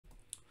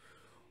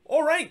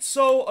Alright,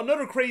 so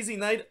another crazy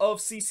night of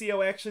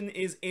CCL action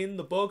is in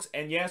the books,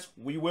 and yes,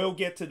 we will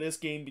get to this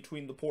game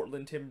between the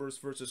Portland Timbers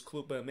versus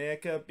Club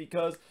America,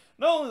 because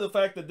not only the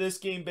fact that this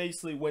game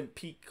basically went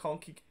peak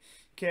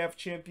CONCACAF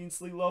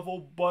Champions League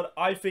level, but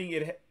I think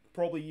it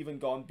probably even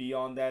gone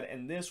beyond that,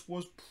 and this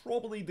was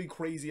probably the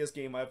craziest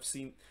game I've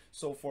seen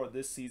so far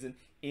this season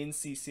in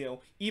CCL,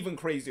 even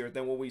crazier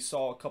than what we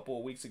saw a couple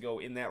of weeks ago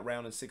in that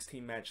round of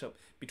 16 matchup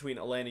between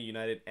Atlanta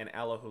United and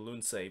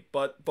Alajuelense.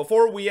 But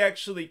before we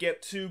actually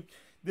get to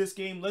this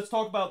game, let's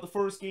talk about the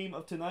first game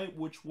of tonight,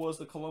 which was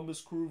the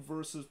Columbus Crew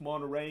versus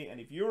Monterrey.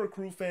 And if you're a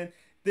Crew fan,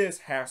 this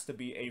has to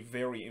be a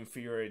very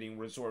infuriating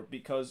result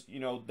because, you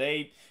know,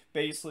 they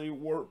basically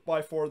were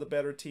by far the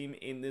better team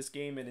in this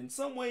game. And in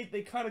some way,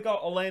 they kind of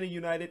got Atlanta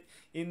United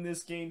in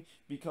this game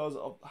because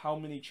of how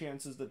many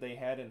chances that they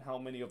had and how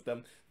many of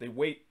them they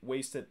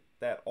wasted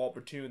that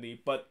opportunity.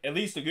 But at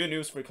least the good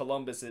news for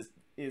Columbus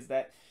is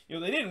that, you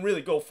know, they didn't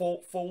really go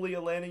fully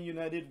Atlanta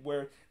United,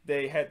 where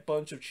they had a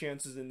bunch of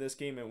chances in this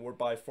game and were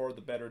by far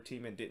the better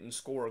team and didn't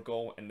score a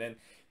goal, and then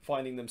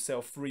finding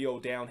themselves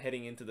 3-0 down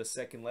heading into the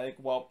second leg.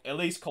 Well, at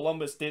least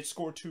Columbus did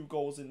score 2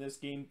 goals in this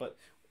game,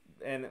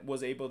 and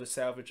was able to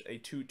salvage a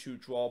 2-2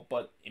 draw.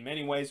 But in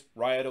many ways,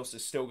 Rayados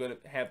is still going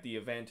to have the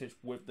advantage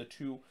with the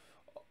 2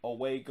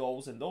 away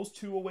goals, and those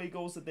 2 away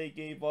goals that they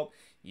gave up,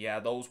 yeah,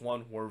 those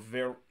one were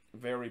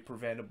very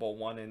preventable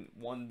one, and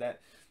one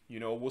that, you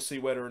know, we'll see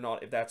whether or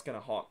not if that's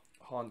going to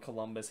haunt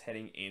Columbus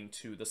heading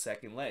into the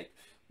second leg.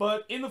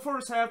 But in the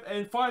first half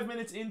and 5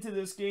 minutes into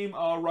this game,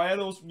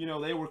 Rayados, you know,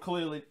 they were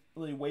clearly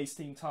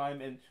wasting time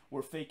and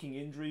were faking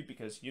injury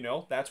because, you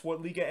know, that's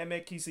what Liga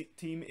MX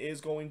team is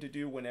going to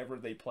do whenever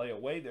they play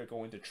away. They're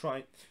going to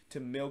try to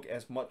milk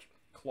as much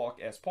clock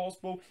as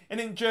possible. And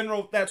in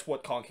general, that's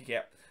what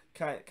CONCACAF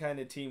kind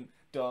of team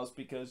does,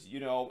 because, you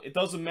know, it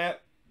doesn't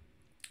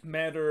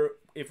matter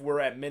if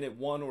we're at minute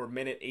 1 or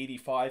minute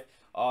 85.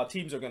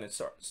 Teams are going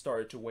to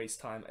start to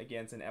waste time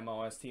against an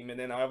MLS team. And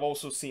then I've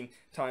also seen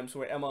times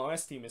where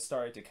MLS team has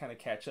started to kind of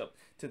catch up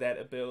to that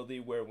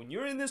ability, where when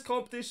you're in this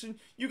competition,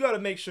 you got to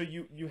make sure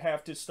you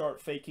have to start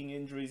faking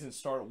injuries and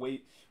start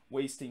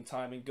wasting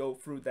time and go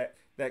through that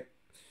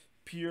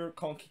pure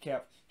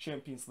CONCACAF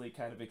Champions League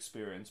kind of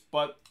experience.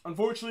 But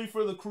unfortunately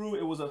for the Crew,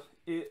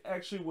 it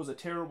actually was a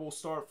terrible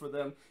start for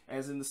them,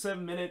 as in the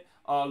 7th minute,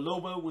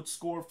 Loba would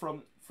score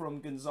from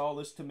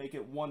Gonzalez to make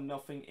it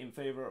 1-0 in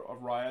favor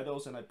of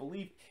Rayados, and I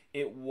believe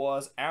it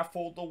was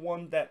Affle the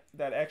one that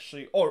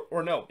actually,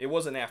 or no, it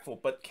wasn't Affle,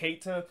 but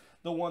Keita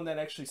the one that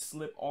actually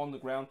slipped on the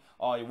ground.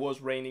 It was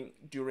raining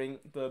during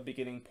the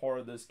beginning part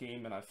of this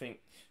game, and I think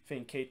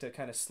Keita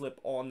kind of slipped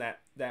on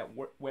that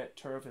wet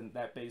turf, and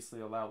that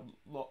basically allowed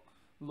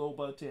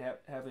Loba to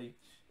have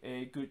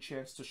a good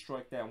chance to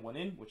strike that one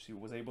in, which he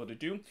was able to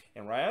do.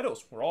 And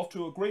Rayados were off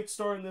to a great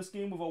start in this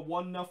game with a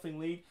 1-0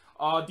 lead.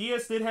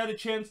 Diaz did have a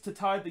chance to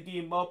tie the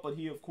game up, but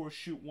he, of course,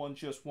 shoot one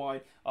just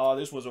wide.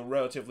 This was a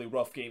relatively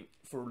rough game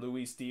for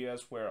Luis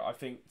Diaz, where I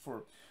think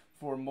for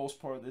most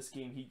part of this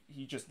game,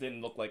 he just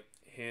didn't look like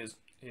his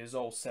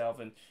old self.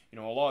 And, you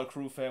know, a lot of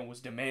Crew fan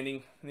was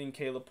demanding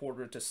Caleb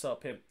Porter to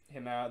sub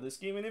him out of this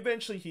game, and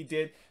eventually he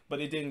did, but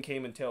it didn't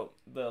came until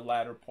the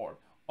latter part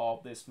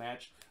of this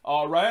match.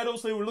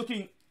 Rayados, they were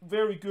looking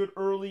very good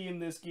early in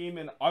this game,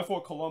 and I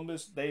thought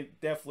Columbus, they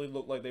definitely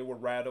looked like they were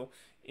rattled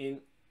in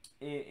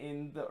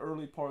the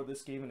early part of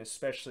this game, and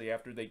especially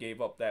after they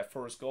gave up that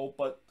first goal.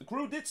 But the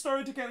Crew did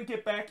start to kind of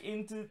get back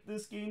into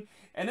this game,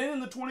 and then in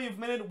the 20th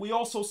minute, we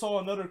also saw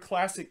another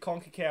classic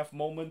CONCACAF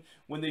moment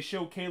when they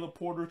showed Caleb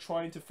Porter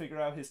trying to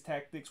figure out his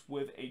tactics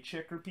with a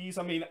checker piece.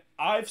 I mean,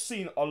 I've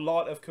seen a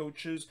lot of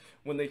coaches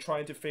when they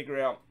try to figure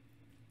out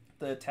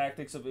the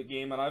tactics of a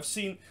game, and I've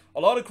seen a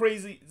lot of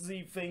crazy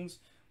things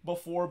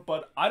before,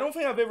 but I don't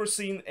think I've ever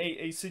seen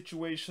a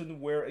situation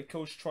where a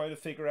coach tried to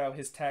figure out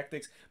his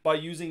tactics by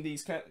using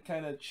these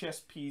kind of chess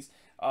piece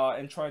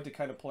and trying to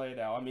kind of play it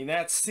out. I mean,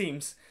 that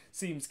seems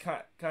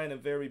kind of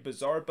very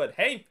bizarre, but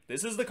hey,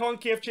 this is the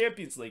CONCACAF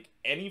Champions League.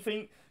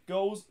 Anything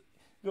goes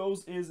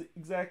is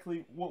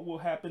exactly what will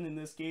happen in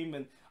this game,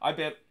 and I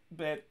bet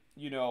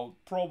you know,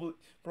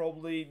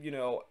 probably you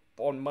know,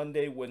 on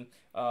Monday when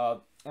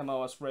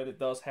MLS Reddit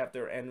does have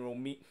their annual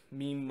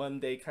meme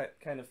Monday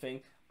kind of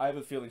thing, I have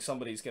a feeling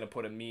somebody's going to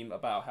put a meme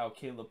about how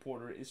Caleb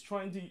Porter is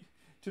trying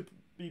to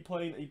be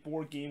playing a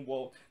board game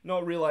while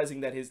not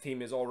realizing that his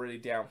team is already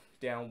down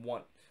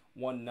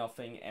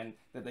 1-0, and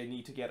that they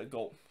need to get a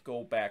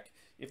goal back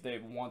if they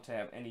want to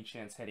have any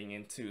chance heading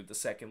into the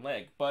second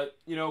leg. But,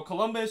 you know,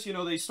 Columbus, you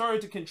know, they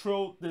started to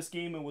control this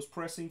game and was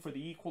pressing for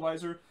the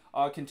equalizer.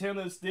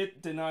 Quintenas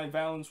did deny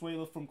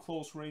Valenzuela from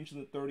close range in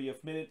the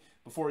 30th minute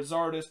before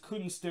Zardes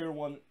couldn't steer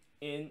one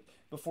in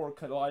before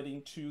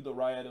colliding to the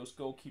Rayados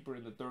goalkeeper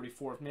in the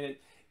 34th minute.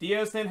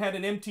 Diaz then had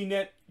an empty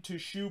net to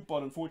shoot,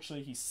 but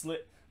unfortunately he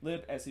slipped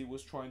as he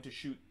was trying to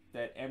shoot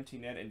that empty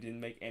net and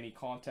didn't make any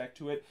contact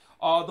to it.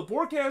 The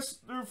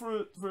broadcaster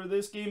for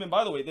this game, and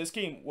by the way, this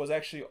game was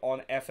actually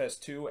on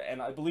FS2,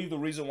 and I believe the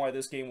reason why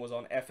this game was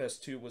on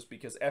FS2 was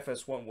because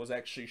FS1 was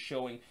actually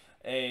showing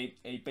a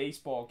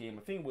baseball game.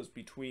 I think it was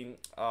between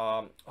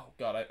oh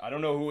god, I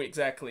don't know who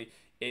exactly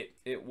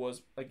it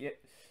was again,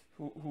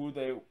 who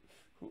they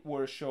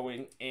were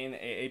showing in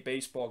a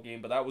baseball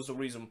game, but that was the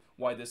reason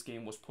why this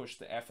game was pushed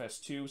to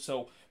FS2.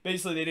 So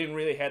basically they didn't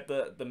really have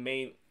the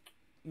main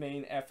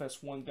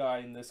FS1 guy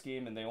in this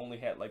game, and they only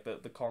had like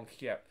the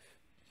CONCACAF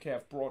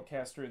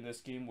broadcaster in this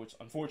game, which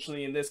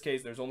unfortunately in this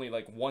case there's only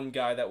like one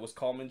guy that was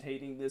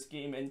commentating this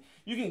game, and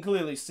you can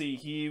clearly see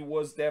he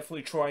was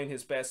definitely trying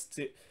his best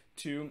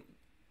to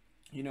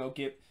you know,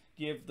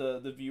 give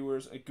the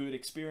viewers a good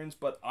experience,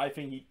 but I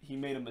think he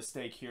made a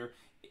mistake here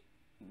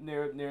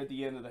near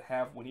the end of the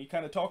half when he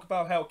kind of talked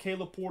about how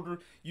Caleb Porter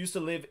used to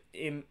live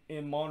in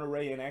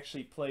Monterrey and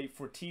actually play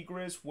for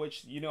Tigres,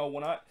 which, you know,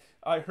 when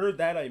I heard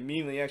that, I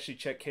immediately actually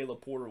checked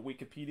Caleb Porter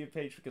Wikipedia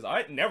page, because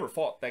I never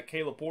thought that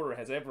Caleb Porter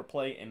has ever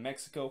played in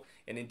Mexico,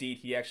 and indeed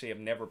he actually have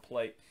never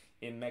played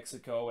in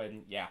Mexico.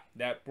 And yeah,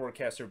 that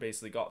broadcaster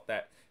basically got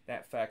that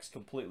fact's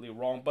completely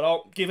wrong, but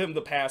I'll give him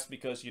the pass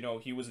because, you know,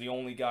 he was the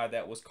only guy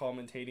that was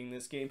commentating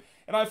this game,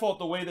 and I thought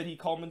the way that he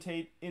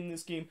commentated in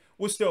this game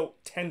was still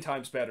 10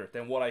 times better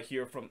than what I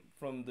hear from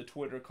the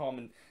Twitter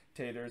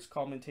commentators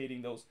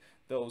commentating those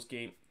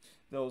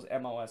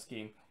MLS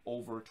game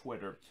over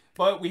Twitter.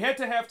 But we head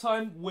to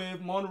halftime with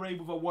Monterrey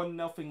with a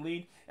 1-0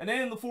 lead, and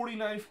then in the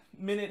 49th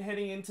minute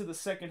heading into the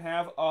second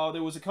half,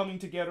 there was a coming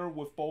together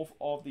with both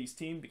of these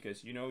teams,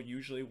 because, you know,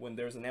 usually when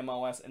there's an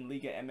MLS and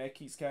Liga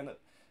MX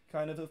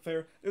kind of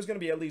affair, there's going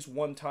to be at least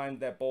one time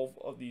that both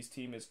of these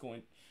teams is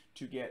going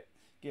to get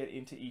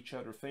into each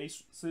other's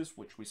faces,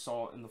 which we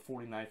saw in the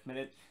 49th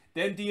minute.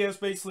 Then Diaz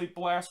basically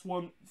blasts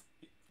one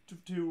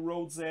to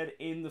Road Z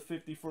in the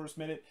 51st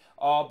minute.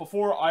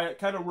 Before I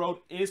kind of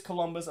wrote, is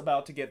Columbus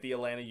about to get the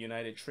Atlanta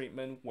United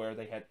treatment, where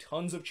they had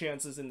tons of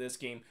chances in this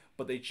game,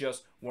 but they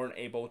just weren't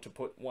able to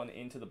put one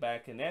into the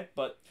back of net.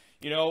 But,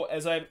 you know,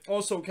 as I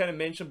also kind of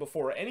mentioned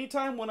before,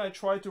 anytime when I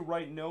try to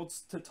write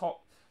notes to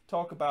talk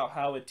about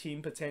how a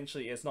team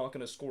potentially is not going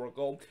to score a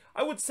goal,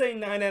 I would say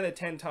 9 out of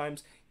 10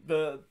 times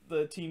the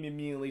team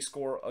immediately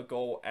score a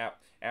goal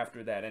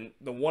after that. And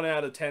the 1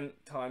 out of 10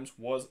 times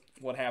was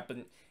what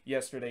happened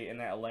yesterday in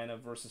that Atlanta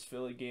versus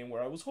Philly game,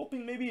 where I was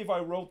hoping maybe if I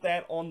wrote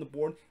that on the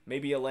board,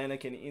 maybe Atlanta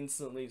can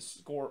instantly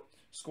score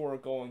a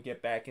goal and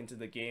get back into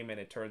the game, and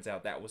it turns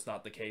out that was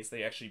not the case.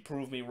 They actually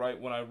proved me right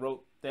when I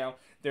wrote down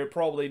they're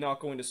probably not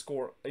going to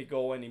score a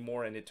goal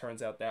anymore, and it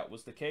turns out that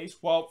was the case.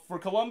 Well, for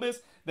Columbus,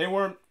 they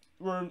were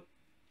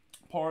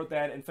part of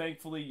that, and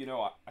thankfully, you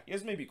know, I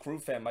guess maybe Crew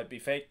Fan might be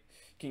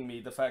faking me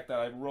the fact that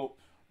I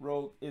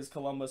wrote is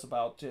Columbus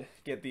about to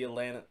get the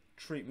Atlanta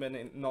treatment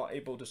and not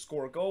able to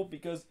score a goal,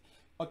 because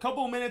a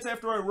couple of minutes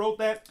after I wrote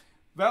that,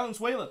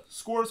 Valenzuela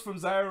scores from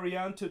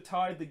Zairian to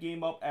tie the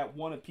game up at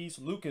 1 apiece.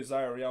 Lucas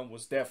Zairian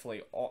was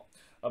definitely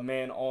a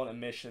man on a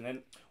mission,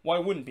 and why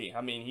wouldn't he?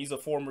 I mean, he's a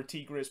former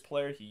Tigres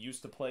player. He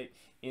used to play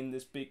in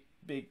this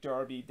big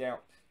derby down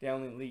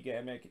in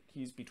Liga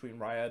MX between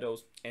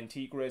Rayados and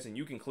Tigres, and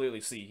you can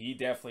clearly see he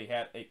definitely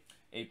had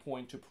a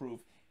point to prove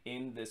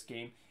in this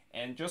game.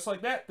 And just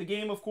like that, the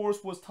game, of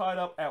course, was tied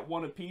up at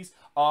 1 apiece.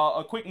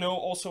 A quick note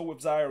also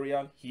with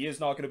Zairian, he is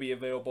not going to be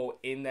available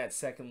in that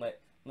second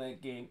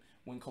leg game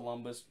when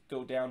Columbus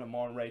go down to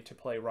Monterrey to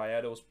play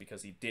Rayados,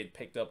 because he did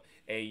pick up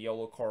a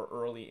yellow card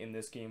early in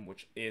this game,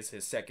 which is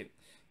his second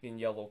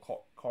yellow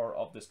card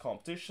of this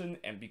competition.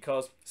 And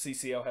because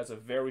CCL has a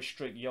very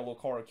strict yellow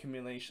card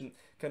accumulation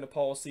kind of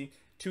policy,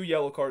 2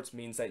 yellow cards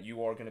means that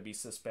you are going to be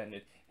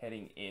suspended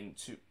heading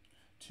into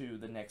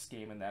the next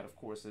game, and that of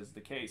course is the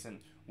case,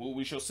 and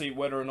we shall see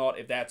whether or not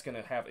if that's going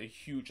to have a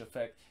huge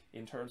effect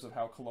in terms of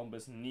how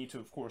Columbus need to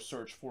of course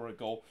search for a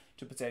goal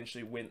to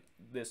potentially win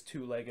this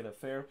 2-legged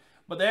affair.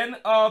 But then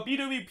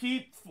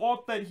BWP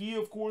thought that he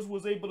of course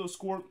was able to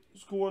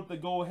score the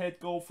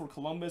go-ahead goal for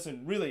Columbus,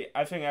 and really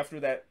I think after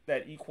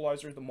that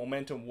equalizer, the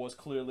momentum was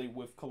clearly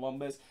with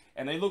Columbus,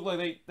 and they looked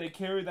like they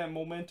carried that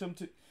momentum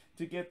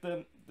to get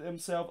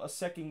themselves a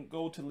second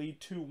goal to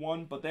lead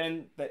 2-1, but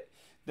then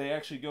they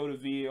actually go to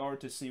VAR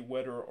to see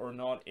whether or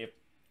not if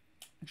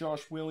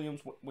Josh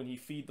Williams, when he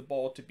feed the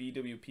ball to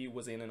BWP,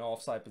 was in an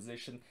offside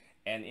position.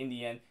 And in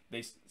the end,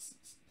 they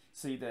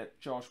see that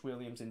Josh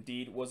Williams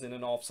indeed was in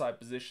an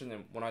offside position.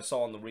 And when I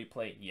saw on the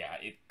replay, yeah,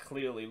 it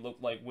clearly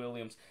looked like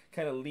Williams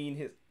kind of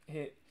leaned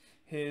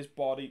his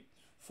body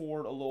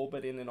forward a little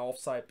bit in an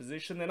offside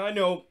position. And I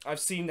know I've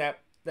seen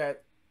that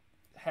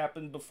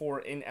happen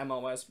before in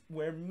MLS,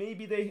 where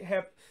maybe they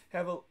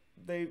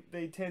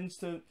they tend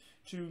to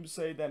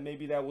say that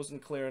maybe that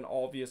wasn't clear and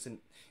obvious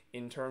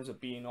in terms of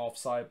being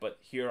offside, but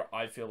here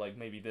I feel like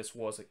maybe this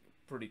was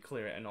pretty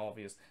clear and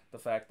obvious. The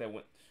fact that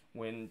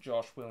when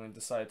Josh Williams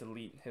decided to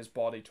lean his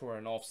body toward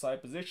an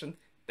offside position,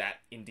 that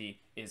indeed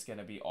is going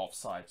to be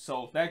offside.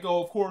 So that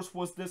goal, of course,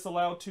 was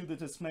disallowed to the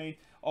dismay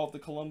of the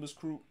Columbus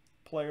Crew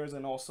players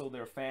and also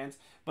their fans.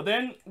 But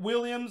then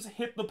Williams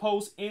hit the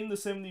post in the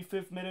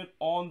 75th minute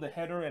on the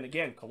header, and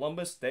again,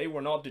 Columbus, they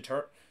were not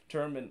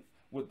determined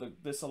with the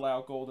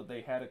disallowed goal that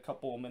they had a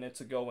couple of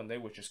minutes ago, and they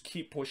would just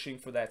keep pushing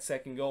for that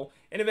second goal,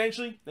 and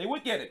eventually they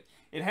would get it.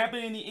 It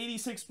happened in the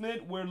 86th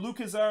minute where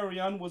Lucas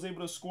Arian was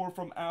able to score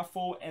from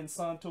Afo and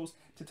Santos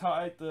to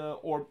tie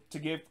to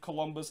give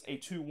Columbus a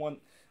 2-1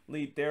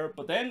 lead there.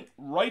 But then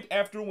right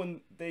after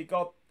when they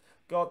got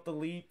the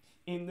lead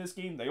in this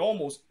game, they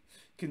almost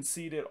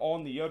conceded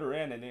on the other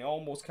end, and they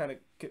almost kind of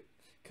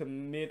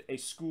commit a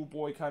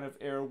schoolboy kind of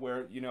error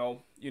where you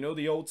know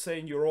the old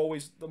saying, you're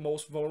always the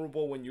most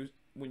vulnerable when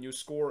you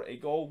score a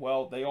goal.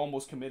 Well, they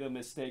almost committed a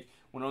mistake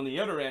when on the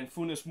other end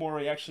Funes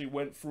Mori actually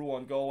went through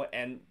on goal,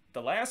 and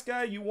the last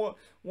guy you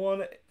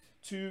want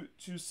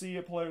to see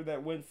a player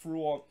that went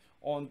through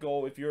on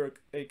goal if you're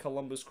a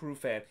Columbus Crew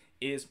fan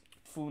is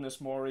Funes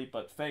Mori,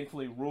 but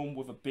thankfully Room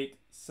with a big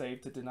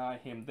save to deny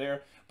him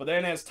there. But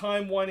then as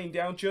time winding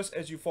down, just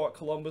as you thought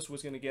Columbus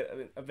was going to get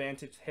an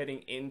advantage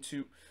heading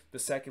into the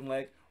second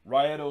leg,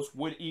 Rayados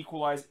would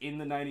equalize in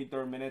the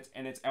 93rd minute,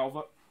 and it's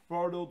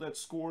Alvaro that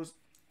scores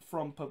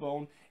from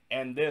Pavone,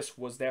 and this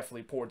was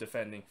definitely poor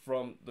defending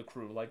from the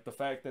Crew. Like the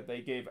fact that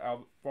they gave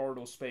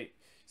Alvaro space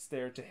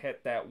there to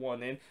hit that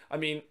one in. I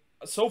mean,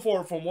 so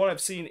far from what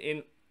I've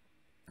seen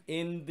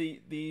in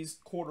these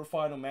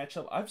quarterfinal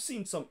matchup, I've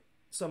seen some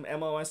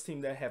MLS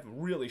team that have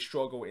really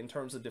struggled in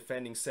terms of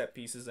defending set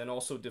pieces and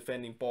also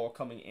defending ball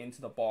coming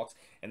into the box,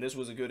 and this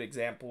was a good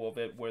example of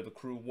it where the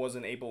Crew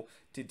wasn't able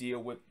to deal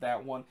with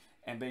that one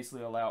and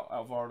basically allow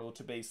Alvaro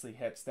to basically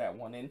hex that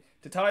one in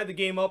to tie the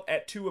game up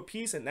at 2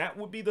 apiece, and that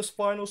would be the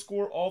final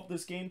score of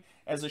this game.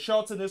 As the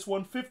shots in this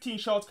one, 15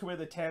 shots compared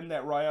to 10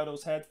 that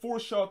Rayados had, 4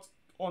 shots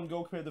on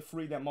goal compared to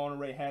 3 that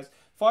Monterrey has,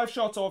 5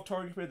 shots off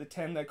target compared to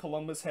 10 that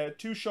Columbus had,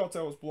 2 shots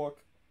that was blocked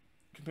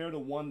compared to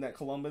 1 that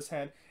Columbus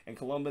had, and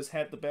Columbus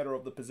had the better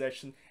of the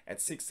possession at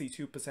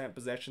 62%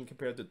 possession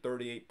compared to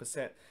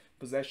 38%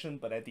 possession.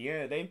 But at the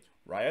end of the day,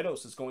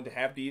 Rayados is going to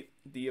have the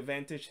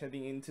advantage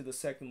heading into the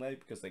second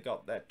leg because they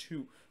got that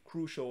 2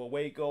 crucial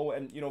away goal.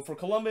 And for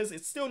Columbus,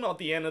 it's still not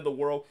the end of the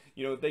world.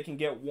 If they can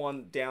get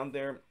one down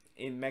there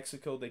in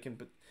Mexico, they can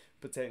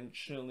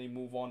potentially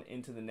move on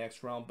into the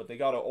next round. But they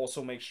got to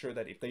also make sure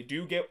that if they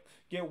do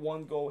get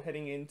one goal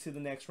heading into the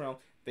next round,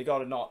 they got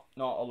to not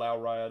allow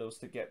Rayados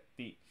to get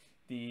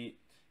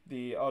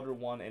the other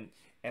one,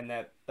 and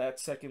that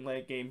second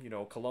leg game,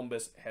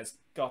 Columbus has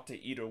got to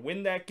either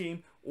win that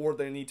game or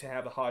they need to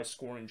have a high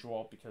scoring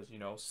draw because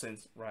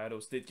since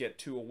Rayados did get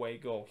 2 away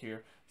goal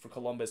here, for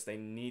Columbus they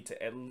need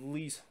to at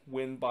least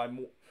win by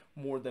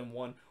more than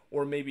 1,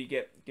 or maybe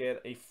get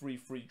a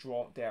free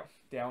draw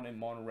down in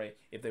Monterrey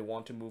if they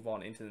want to move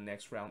on into the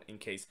next round, in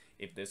case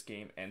if this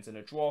game ends in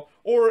a draw,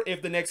 or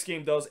if the next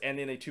game does end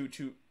in a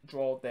 2-2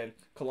 draw, then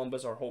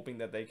Columbus are hoping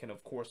that they can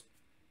of course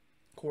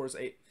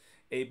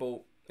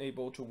able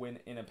to win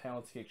in a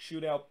penalty kick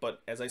shootout.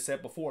 But as I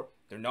said before,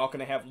 they're not going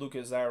to have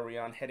Lucas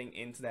Zarian heading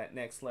into that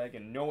next leg,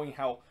 and knowing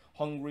how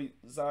hungry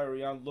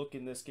Zarian looked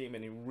in this game,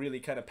 and he really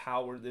kind of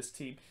powered this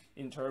team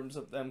in terms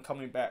of them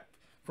coming back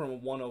from a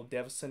 1-0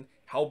 deficit,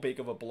 how big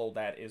of a blow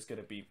that is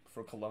going to be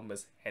for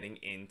Columbus heading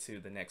into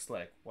the next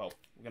leg. Well,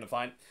 we're going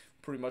to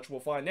we'll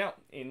find out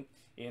in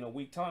a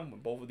week time when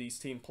both of these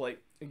teams play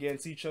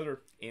against each other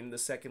in the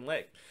second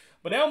leg.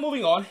 But now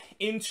moving on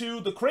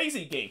into the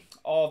crazy game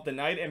of the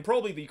night, and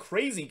probably the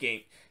crazy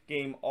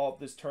game of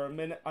this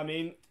tournament. I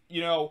mean,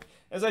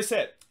 as I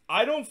said,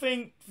 I don't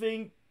think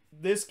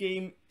this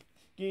game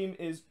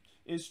is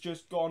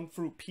just gone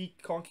through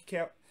peak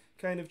CONCACAF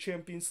kind of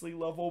Champions League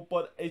level,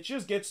 but it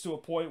just gets to a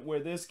point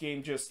where this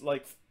game just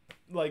like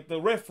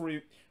the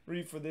referee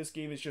for this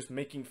game is just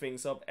making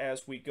things up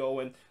as we go,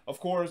 and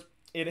of course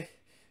it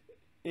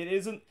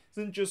isn't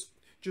just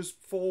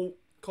full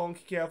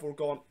CONCACAF or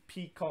gone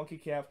peak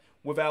CONCACAF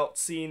without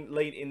seeing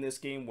late in this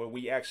game where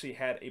we actually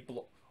had a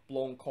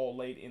blown call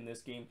late in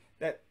this game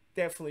that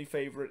definitely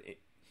favored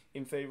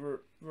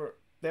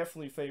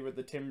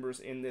the Timbers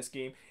in this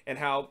game, and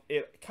how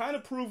it kind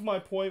of proved my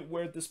point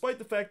where despite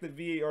the fact that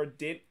VAR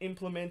did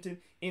implement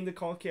it in the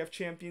CONCACAF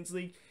Champions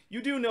League,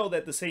 you do know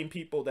that the same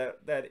people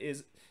that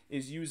is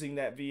using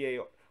that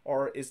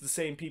VAR is the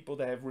same people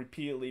that have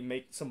repeatedly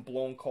made some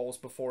blown calls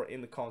before in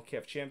the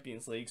CONCACAF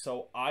Champions League.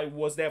 So I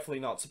was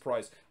definitely not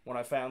surprised when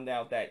I found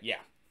out that,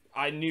 yeah,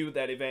 I knew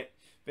that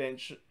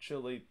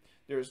eventually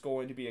there's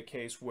going to be a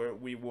case where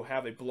we will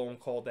have a blown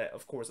call that,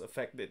 of course,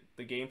 affected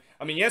the game.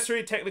 I mean,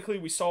 yesterday, technically,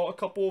 we saw a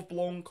couple of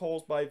blown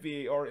calls by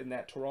VAR in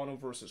that Toronto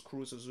versus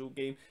Cruz Azul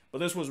game, but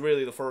this was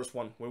really the first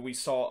one where we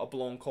saw a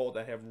blown call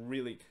that have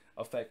really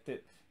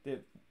affected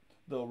the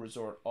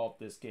result of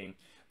this game.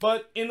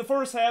 But in the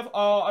first half,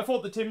 I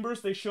thought the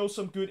Timbers, they showed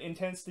some good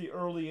intensity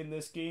early in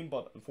this game,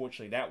 but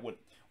unfortunately that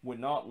would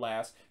not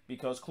last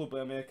because Club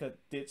America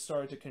did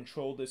start to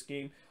control this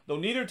game. Though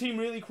neither team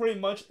really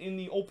created much in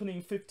the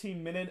opening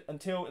 15 minutes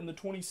until in the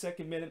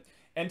 22nd minute,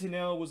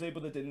 Antonello was able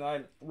to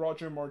deny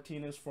Roger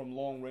Martinez from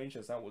long range,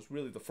 as that was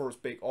really the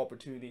first big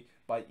opportunity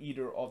by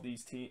either of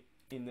these teams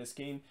in this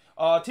game.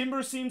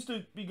 Timbers seems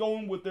to be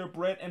going with their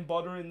bread and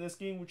butter in this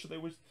game, which they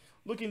was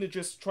looking to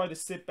just try to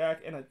sit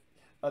back and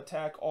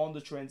attack on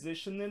the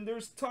transition, and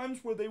there's times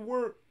where they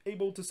were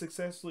able to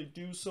successfully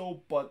do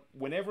so, but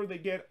whenever they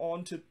get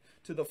on to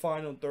the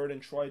final third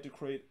and try to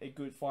create a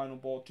good final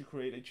ball to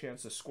create a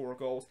chance to score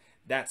goals,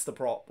 that's the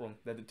problem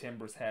that the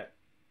Timbers had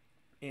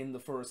in the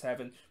first half,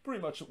 and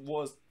pretty much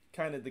was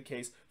kind of the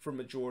case for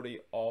majority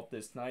of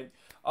this night.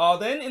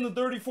 Then in the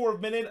 34th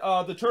minute,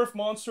 the Turf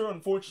Monster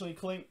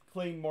unfortunately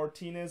claimed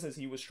Martinez as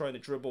he was trying to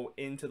dribble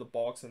into the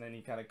box, and then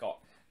he kind of got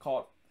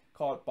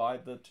caught by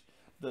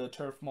the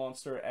Turf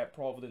Monster at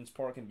Providence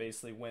Park and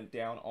basically went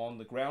down on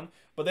the ground.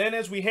 But then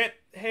as we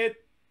head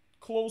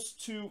close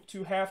to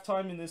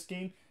halftime in this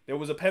game, there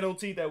was a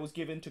penalty that was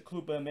given to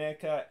Club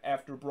America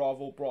after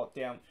Bravo brought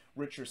down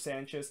Richard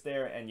Sanchez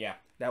there, and yeah,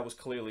 that was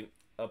clearly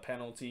a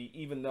penalty,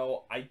 even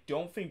though I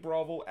don't think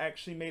Bravo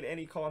actually made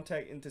any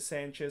contact into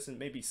Sanchez, and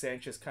maybe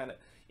Sanchez kind of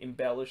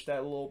embellished that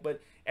a little.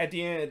 But at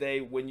the end of the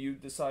day, when you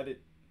decided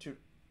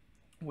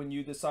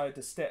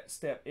to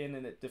step in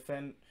and a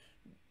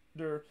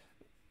defender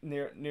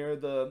near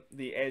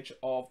the edge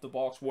of the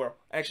box, where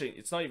actually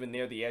it's not even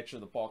near the edge of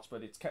the box,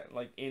 but it's kind of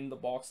like in the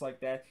box like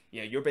that,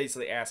 yeah, you're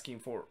basically asking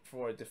for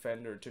a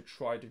defender to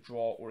try to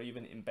draw or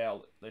even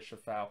embellish a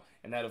foul,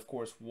 and that of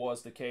course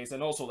was the case.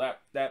 And also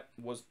that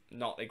was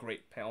not a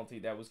great penalty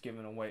that was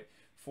given away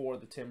for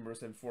the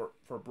Timbers and for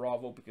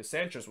Bravo, because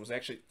Sanchez was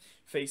actually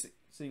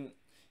facing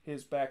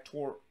his back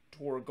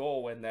toward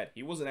goal, and that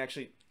he wasn't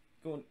actually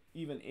going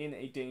even in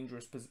a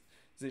dangerous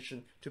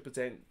position to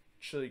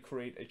potentially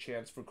create a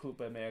chance for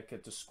Club America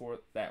to score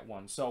that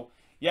one. So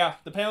yeah,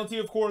 the penalty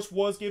of course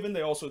was given.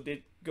 They also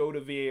did go to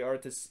VAR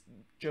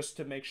just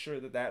to make sure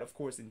that of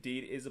course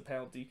indeed is a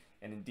penalty,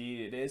 and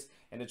indeed it is.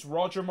 And it's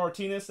Roger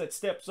Martinez that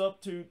steps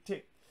up to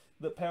take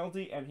the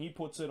penalty, and he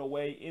puts it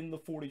away in the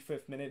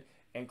 45th minute.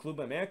 And Club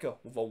America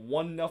with a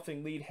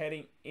 1-0 lead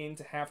heading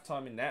into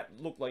halftime, and that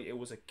looked like it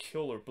was a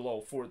killer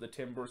blow for the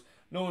Timbers,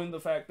 knowing the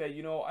fact that,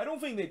 you know, I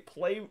don't think they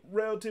play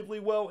relatively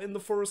well in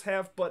the first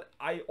half, but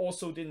I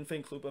also didn't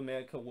think Club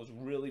America was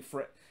really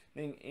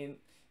threatening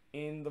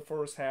in the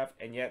first half,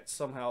 and yet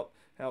somehow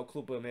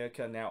Club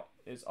America now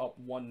is up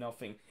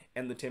 1-0,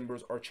 and the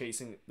Timbers are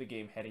chasing the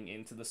game heading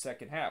into the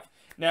second half.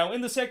 Now,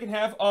 in the second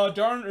half,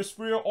 Darren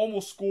Esprilla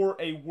almost scored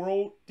a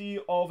worldie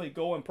of a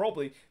goal, and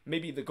probably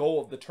maybe the goal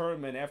of the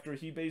tournament, after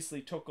he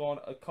basically took on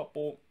a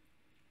couple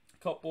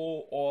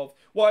of,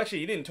 well, actually,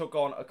 he didn't took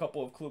on a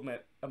couple of Club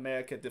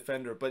America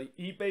defender, but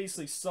he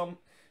basically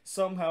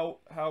somehow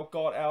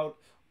got out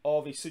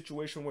of a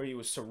situation where he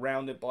was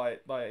surrounded by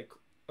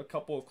a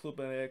couple of Club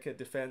America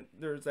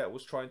defenders that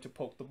was trying to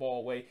poke the ball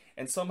away,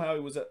 and somehow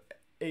he was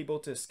able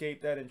to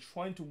escape that and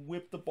trying to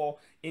whip the ball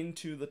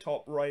into the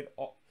top right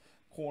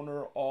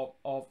corner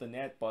of the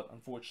net, but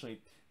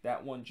unfortunately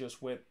that one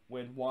just went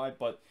wide.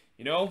 But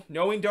you know,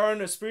 knowing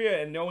Darren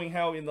Esprilla and knowing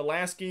how in the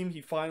last game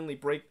he finally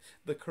break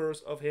the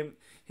curse of him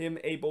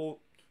able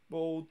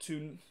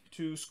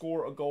to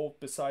score a goal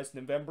besides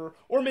November,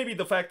 or maybe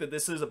the fact that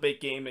this is a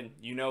big game, and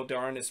you know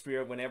Darren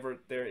Esprilla, whenever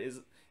there is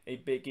a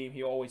big game,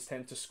 he always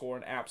tends to score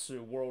an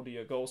absolute worldie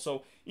of goal.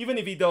 So even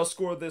if he does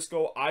score this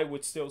goal, I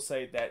would still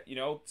say that, you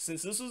know,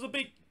 since this is a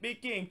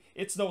big game,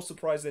 it's no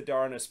surprise that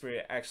Darren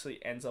Esprilla actually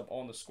ends up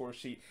on the score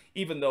sheet,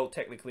 even though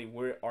technically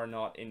we are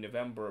not in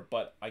November.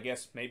 But I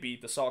guess maybe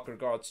the soccer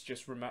gods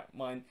just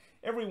remind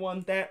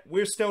everyone that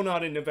we're still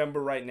not in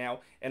November right now,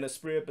 and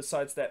Esprilla,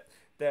 besides that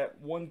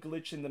one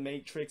glitch in the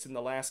matrix in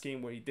the last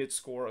game where he did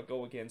score a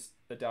goal against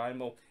the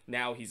Dynamo,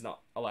 now he's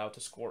not allowed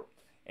to score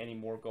any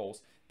more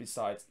goals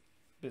besides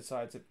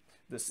it.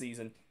 The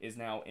season is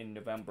now in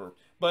November.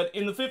 But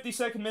in the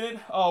 52nd minute,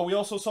 we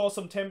also saw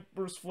some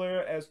Timbers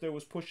flair as there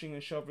was pushing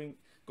and shoving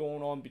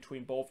going on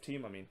between both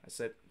teams. I mean, I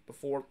said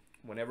before,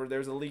 whenever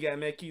there's a Liga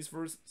MX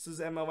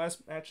versus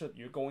MLS matchup,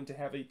 you're going to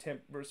have a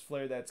Timbers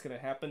flair that's going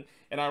to happen.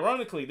 And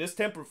ironically, this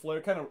Timbers flair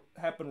kind of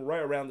happened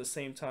right around the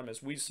same time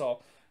as we saw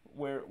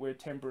where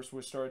Timbers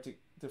were starting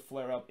to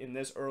flare up in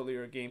this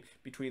earlier game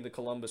between the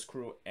Columbus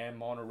Crew and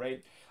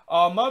Monterrey.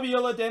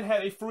 Mabiela then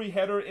had a free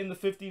header in the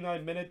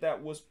 59th minute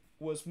that was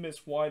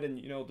missed wide, and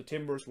you know the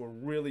Timbers were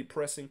really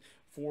pressing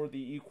for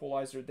the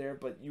equalizer there.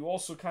 But you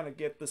also kind of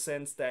get the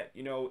sense that,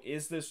 you know,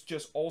 is this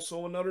just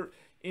also another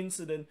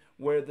incident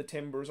where the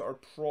Timbers are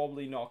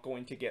probably not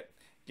going to get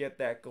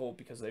that goal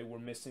because they were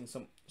missing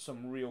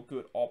some real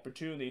good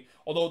opportunity.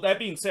 Although that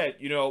being said,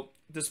 you know,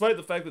 despite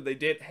the fact that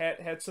they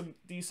had some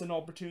decent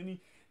opportunity,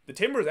 the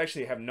Timbers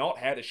actually have not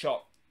had a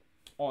shot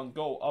on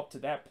goal up to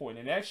that point,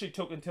 and it actually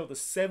took until the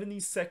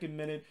 72nd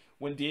minute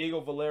when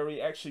Diego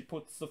Valeri actually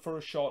puts the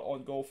first shot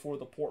on goal for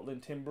the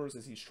Portland Timbers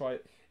as he's tried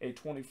a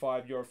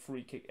 25-yard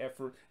free kick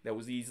effort that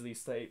was easily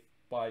saved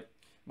by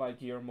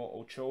Guillermo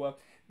Ochoa.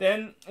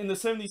 Then in the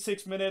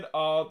 76th minute,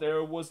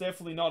 there was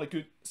definitely not a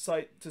good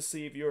sight to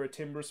see if you're a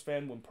Timbers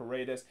fan when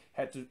Paredes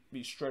had to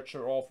be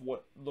stretchered off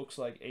what looks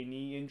like a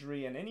knee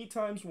injury. And any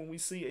times when we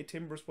see a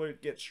Timbers player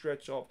get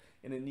stretched off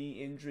in a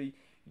knee injury,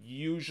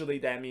 usually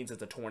that means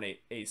it's a torn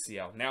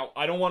ACL. Now,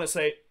 I don't want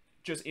to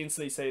just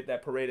instantly say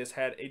that Paredes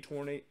had a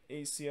torn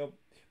ACL,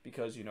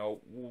 because, you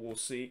know, we'll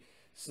see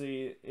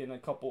in a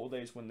couple of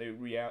days when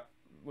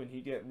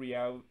he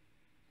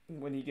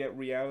get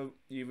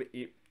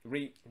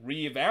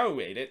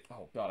reevaluated.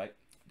 Oh God,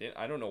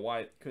 I don't know why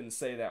I couldn't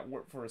say that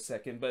word for a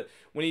second, but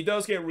when he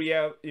does get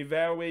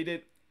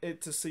reevaluated,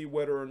 to see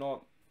whether or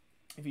not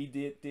if he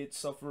did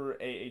suffer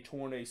a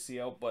torn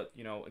ACL. But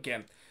you know,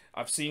 again,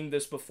 I've seen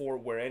this before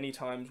where any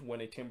times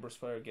when a Timbers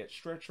player gets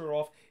stretcher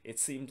off, it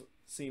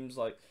seems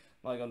like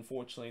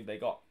unfortunately they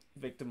got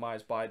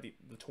victimized by the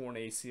torn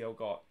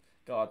ACL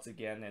gods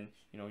again, and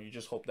you know, you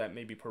just hope that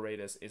maybe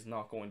Paredes is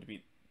not going to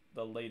be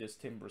the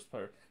latest Timbers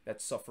player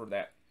that suffered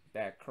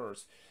that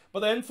curse.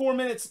 But then 4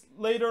 minutes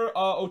later,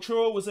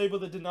 Ochoa was able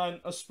to deny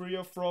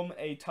Asprilla from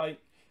a tight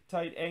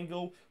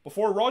angle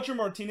before Roger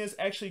Martinez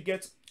actually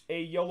gets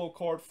a yellow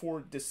card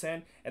for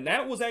dissent, and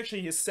that was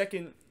actually his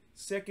second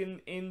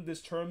in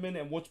this tournament.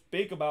 And what's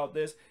big about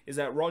this is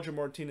that Roger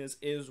Martinez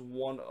is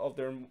one of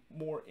their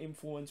more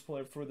influenced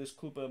players for this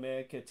Club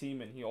America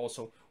team, and he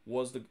also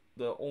was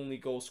the only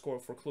goal scorer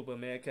for Club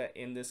America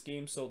in this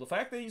game. So the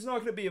fact that he's not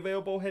going to be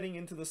available heading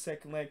into the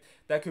second leg,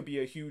 that could be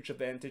a huge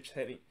advantage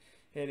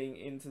heading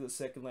into the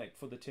second leg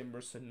for the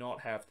Timbers, to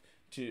not have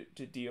to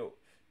deal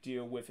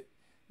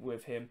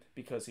with him,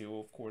 because he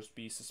will of course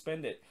be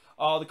suspended.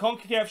 The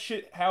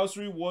CONCACAF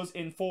shithousery was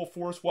in full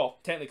force. Well,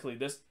 technically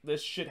this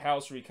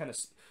shithousery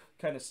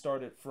kind of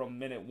started from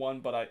minute 1,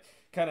 but I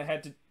kind of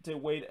had to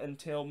wait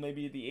until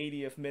maybe the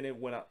 80th minute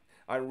when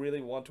I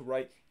really want to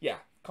write, yeah,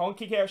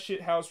 CONCACAF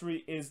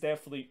shithousery is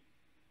definitely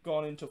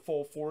gone into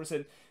full force.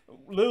 And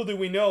little do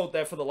we know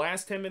that for the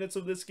last 10 minutes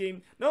of this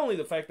game, not only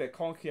the fact that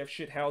CONCACAF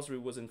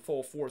shithousery was in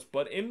full force,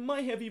 but it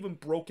might have even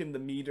broken the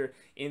meter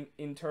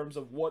in terms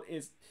of what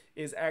is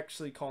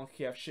actually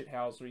CONCACAF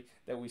shithousery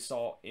that we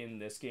saw in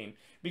this game.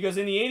 Because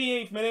in the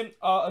 88th minute,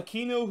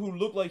 Aquino, who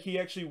looked like he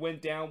actually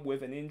went down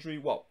with an injury,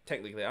 well,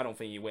 technically I don't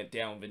think he went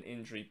down with an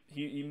injury.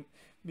 He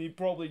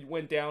probably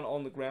went down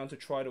on the ground to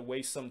try to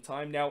waste some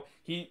time. Now,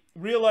 he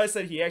realized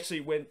that he actually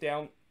went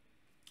down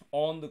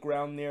on the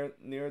ground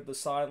near the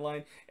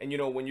sideline, and you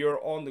know, when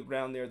you're on the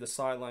ground near the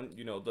sideline,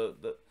 you know,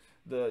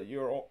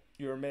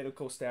 your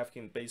medical staff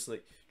can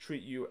basically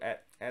treat you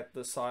at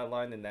the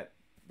sideline, and that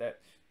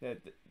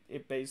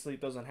it basically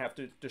doesn't have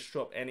to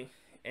disrupt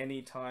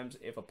any times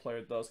if a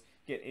player does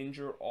get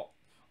injured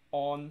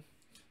on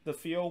the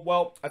field.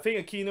 Well, I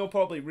think Aquino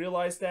probably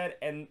realized that,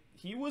 and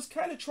he was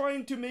kind of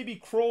trying to maybe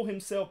crawl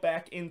himself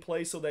back in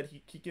place so that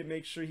he can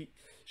make sure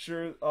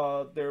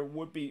there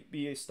would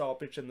be a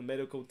stoppage and the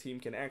medical team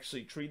can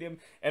actually treat him.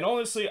 And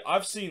honestly,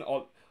 I've seen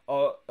a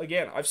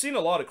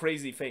lot of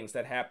crazy things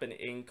that happen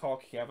in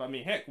CONCACAF. I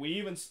mean, heck, we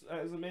even, as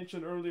I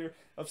mentioned earlier,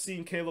 I've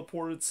seen Caleb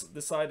Portis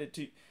decided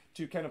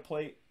to kind of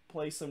play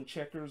some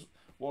checkers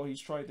while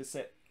he's trying to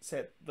set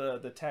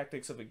the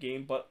tactics of a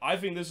game. But I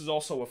think this is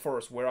also a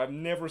first, where I've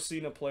never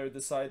seen a player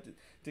decide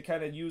to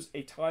kind of use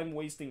a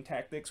time-wasting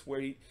tactics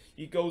where he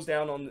goes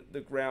down on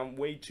the ground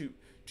way too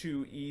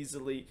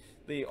easily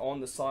on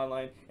the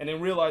sideline, and then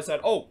realize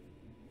that, oh,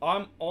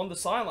 I'm on the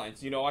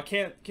sidelines. You know, I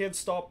can't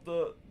stop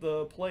the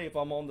play if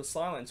I'm on the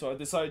sideline. So I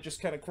decided to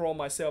just kind of crawl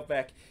myself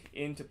back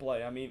into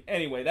play. I mean,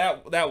 anyway,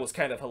 that was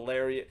kind of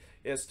hilarious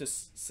to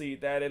see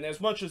that. And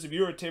as much as if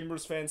you're a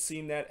Timbers fan,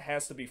 seeing that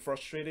has to be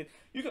frustrated,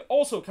 you can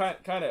also kind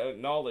of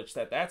acknowledge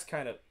that that's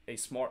kind of a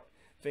smart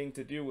thing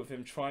to do with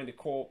him trying to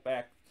crawl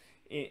back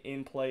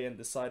in play and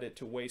decided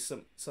to waste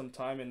some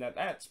time. And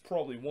that's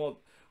probably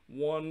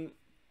one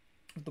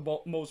the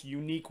most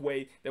unique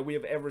way that we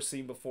have ever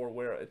seen before,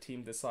 where a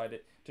team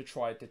decided to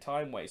try to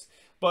time waste.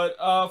 But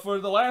for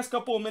the last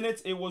couple of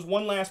minutes, it was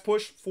one last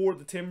push for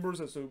the Timbers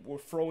as they were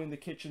throwing the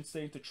kitchen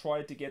sink to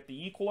try to get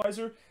the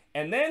equalizer.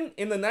 And then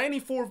in the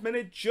 94th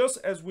minute, just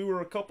as we were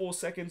a couple of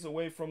seconds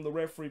away from the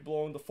referee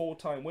blowing the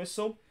full-time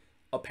whistle,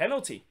 a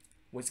penalty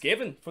was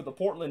given for the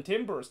Portland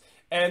Timbers.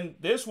 And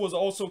this was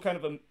also kind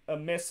of a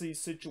messy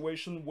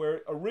situation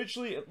where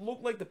originally it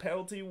looked like the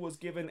penalty was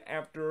given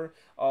after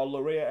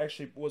Lorea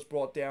actually was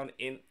brought down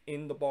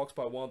in the box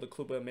by one of the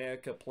Club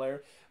America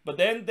player. But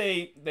then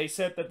they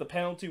said that the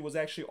penalty was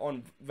actually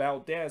on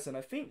Valdez, and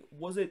I think,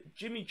 was it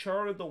Jimmy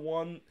Chara the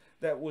one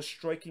that was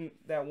striking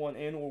that one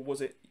in, or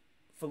was it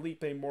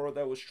Felipe Mora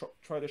that was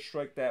trying to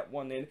strike that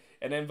one in,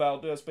 and then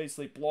Valdez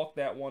basically blocked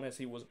that one as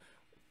he was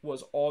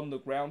on the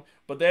ground.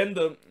 But then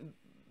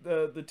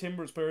the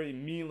Timbers player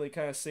immediately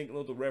kind of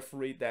signaled the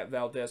referee that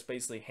Valdez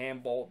basically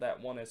handballed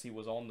that one as he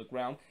was on the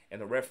ground,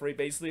 and the referee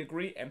basically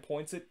agreed and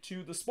points it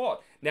to the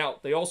spot. Now,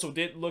 they also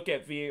did look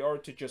at VAR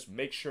to just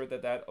make sure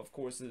that of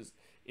course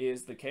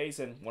is the case.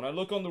 And when I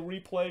look on the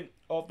replay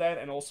of that,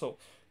 and also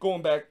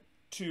going back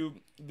to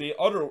the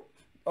other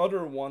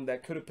one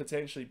that could have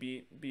potentially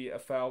be a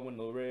foul when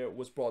Lorea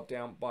was brought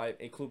down by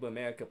a Club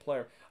America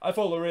player, I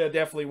thought Lorea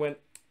definitely went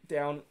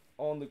down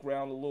on the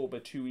ground a little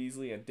bit too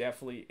easily and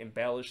definitely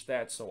embellished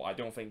that, so I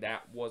don't think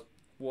that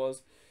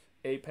was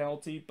a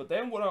penalty. But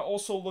then when I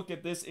also look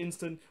at this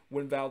instant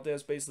when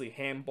Valdez basically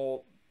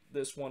handballed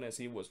this one as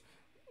he was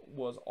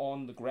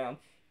on the ground,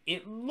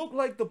 it looked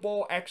like the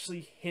ball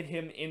actually hit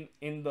him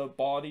in the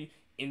body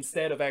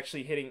instead of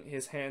actually hitting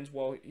his hands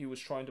while he was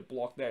trying to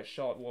block that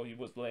shot while he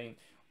was laying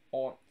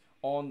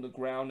on the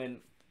ground.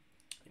 And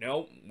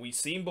know, we've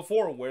seen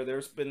before where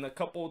there's been a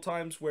couple of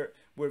times where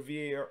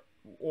VAR,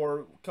 or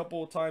a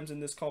couple of times in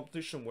this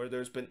competition where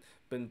there's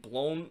been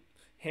blown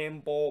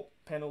handball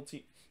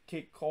penalty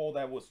kick call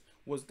that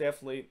was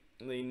definitely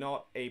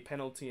not a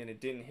penalty, and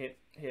it didn't hit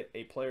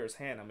a player's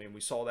hand. I mean,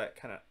 we saw that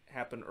kind of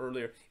happen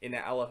earlier in the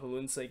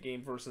Alajuelense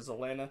game versus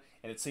Atlanta,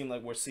 and it seemed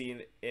like we're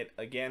seeing it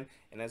again.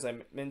 And as I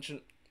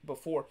mentioned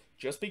before,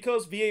 just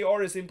because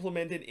VAR is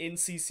implemented in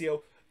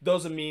CCL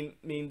doesn't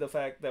mean the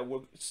fact that we're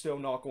still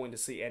not going to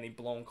see any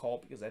blown call,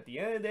 because at the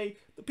end of the day,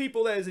 the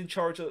people that is in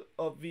charge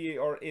of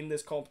VAR in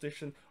this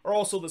competition are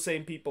also the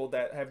same people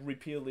that have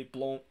repeatedly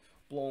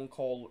blown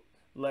call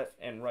left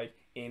and right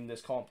in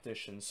this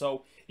competition.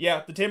 So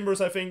yeah, the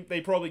Timbers, I think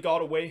they probably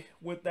got away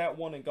with that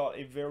one and got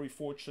a very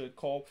fortunate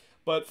call.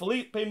 But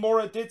Felipe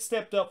Mora did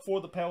step up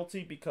for the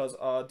penalty because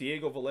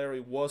Diego Valeri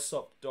was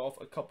subbed off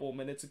a couple of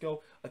minutes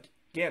ago.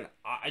 Again,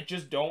 I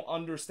just don't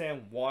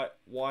understand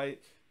why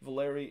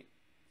Valeri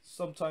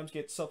sometimes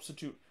gets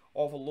substitute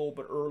off a little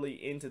bit early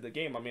into the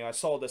game. I mean, I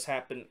saw this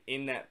happen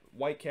in that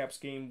Whitecaps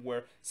game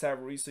where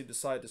Savarese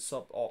decided to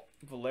sub off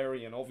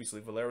Valeri, and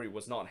obviously Valeri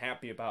was not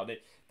happy about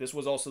it. This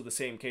was also the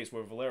same case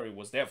where Valeri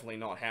was definitely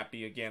not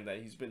happy again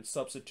that he's been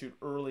substitute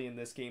early in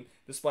this game,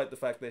 despite the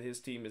fact that his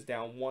team is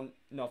down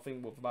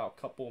 1-0 with about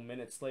a couple of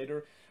minutes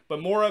later.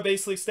 But Mora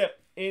basically stepped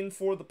in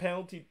for the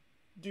penalty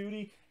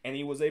duty, and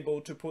he was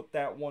able to put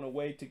that one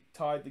away to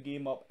tie the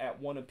game up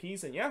at 1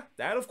 apiece. And yeah,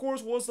 that of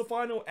course was the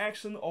final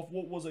action of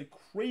what was a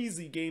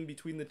crazy game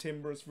between the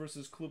Timbers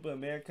versus Club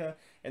America.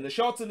 And the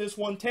shots in this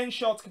one, 10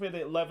 shots compared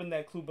to 11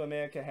 that Club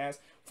America has,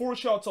 4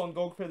 shots on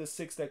goal compared to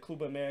 6 that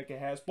Club America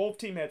has. Both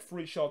teams had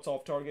 3 shots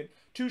off target,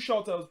 2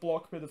 shots that was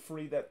blocked compared to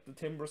 3 that the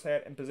Timbers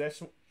had. And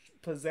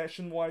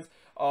possession-wise,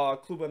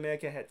 Club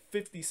America had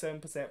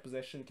 57%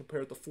 possession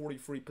compared to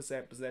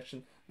 43%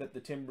 possession that the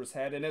Timbers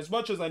had. And as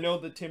much as I know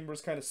the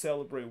Timbers kind of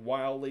celebrate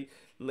wildly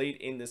late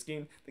in this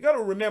game, they got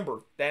to remember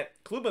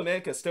that Club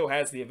America still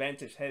has the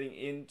advantage heading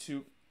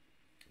into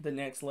the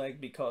next leg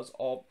because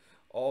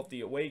of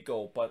the away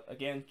goal. But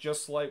again,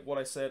 just like what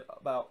I said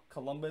about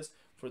Columbus,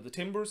 for the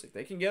Timbers, if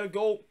they can get a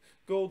goal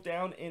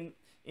down in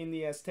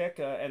the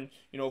Azteca, and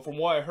you know, from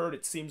what I heard,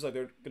 it seems like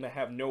they're gonna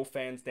have no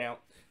fans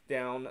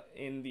down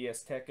in the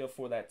Azteca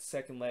for that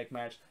second leg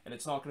match, and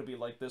it's not going to be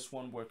like this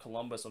one where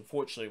Columbus,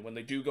 unfortunately, when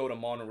they do go to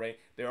Monterrey,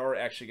 there are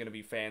actually going to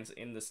be fans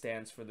in the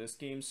stands for this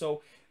game.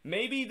 So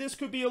maybe this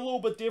could be a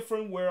little bit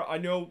different, where I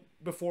know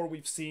before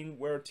we've seen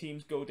where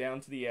teams go down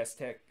to the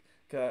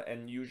Azteca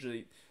and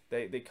usually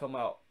they come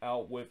out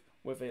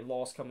with a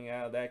loss coming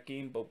out of that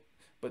game,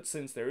 but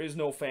since there is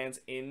no fans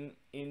in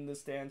the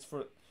stands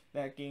for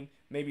that game,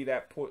 maybe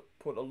that put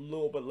a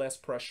little bit less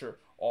pressure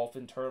off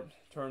in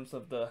terms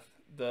of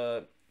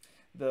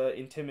the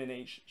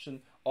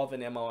intimidation of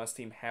an MLS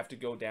team have to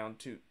go down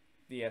to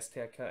the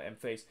Azteca and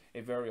face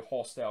a very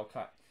hostile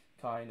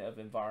kind of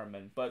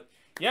environment. But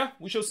yeah,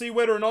 we shall see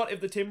whether or not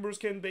if the Timbers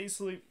can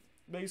basically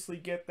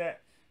get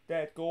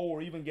that goal,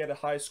 or even get a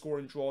high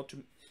scoring draw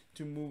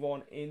to move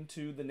on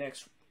into the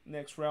next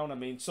round. I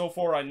mean, so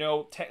far I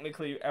know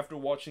technically after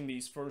watching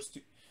these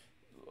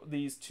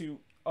two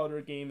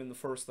other game in the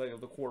first leg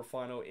of the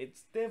quarterfinal,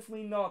 it's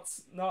definitely not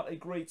a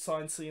great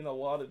sign seeing a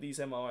lot of these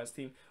MLS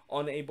teams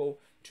unable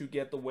to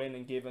get the win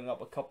and giving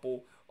up a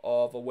couple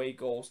of away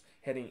goals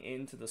heading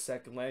into the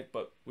second leg.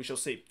 But we shall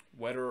see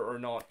whether or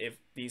not if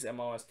these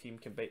MLS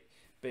teams can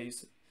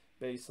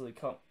basically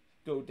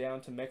go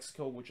down to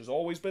Mexico, which has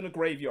always been a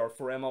graveyard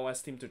for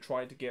MLS team to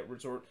try to get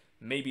resort.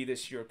 Maybe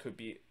this year could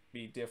be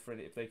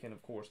different if they can,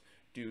 of course,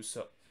 do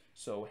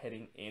so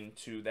heading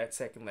into that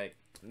second leg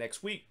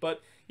next week.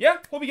 But yeah,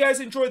 hope you guys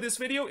enjoyed this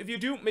video. If you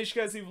do, make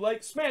sure you guys leave a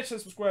like, smash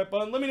that subscribe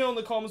button. Let me know in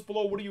the comments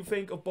below what do you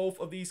think of both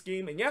of these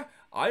games. And yeah,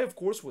 I of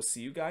course will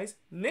see you guys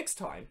next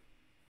time.